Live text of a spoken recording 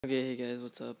Okay, hey guys,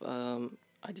 what's up?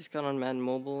 I just got on Madden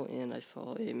Mobile and I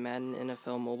saw a Madden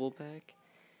NFL mobile pack,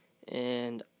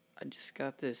 and I just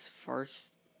got this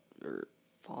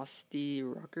Frosty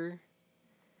Rucker,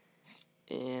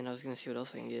 and I was gonna see what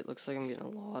else I can get. Looks like I'm getting a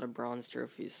lot of bronze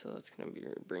trophies, so that's gonna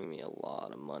bring me a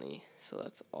lot of money. So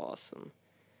that's awesome.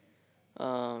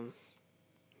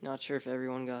 Not sure if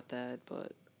everyone got that,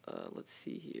 but let's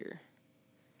see here.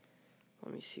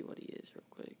 Let me see what he is real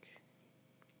quick.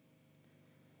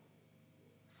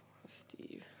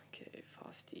 Frosty. Okay,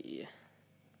 Frosty.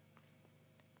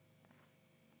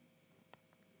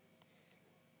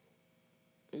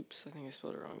 Oops, I think I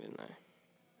spelled it wrong, didn't I?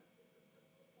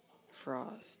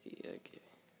 Frosty, okay.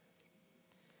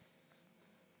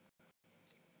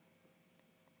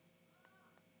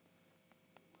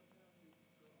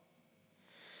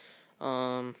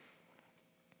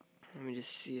 Let me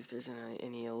just see if there's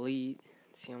any elite.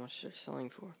 See how much they're selling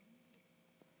for.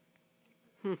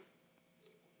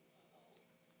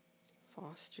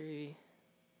 Fostery.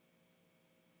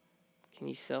 Can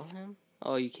you sell him?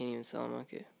 Oh, you can't even sell him.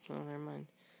 Okay. Well, never mind.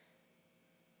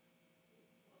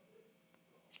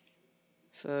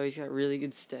 So he's got really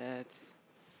good stats.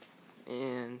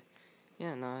 And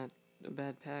yeah, not a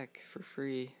bad pack for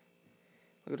free.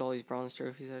 Look at all these bronze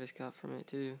trophies I just got from it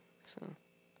too. So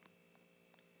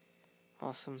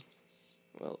awesome.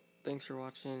 Well, thanks for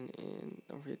watching, and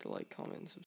don't forget to like, comment, and subscribe.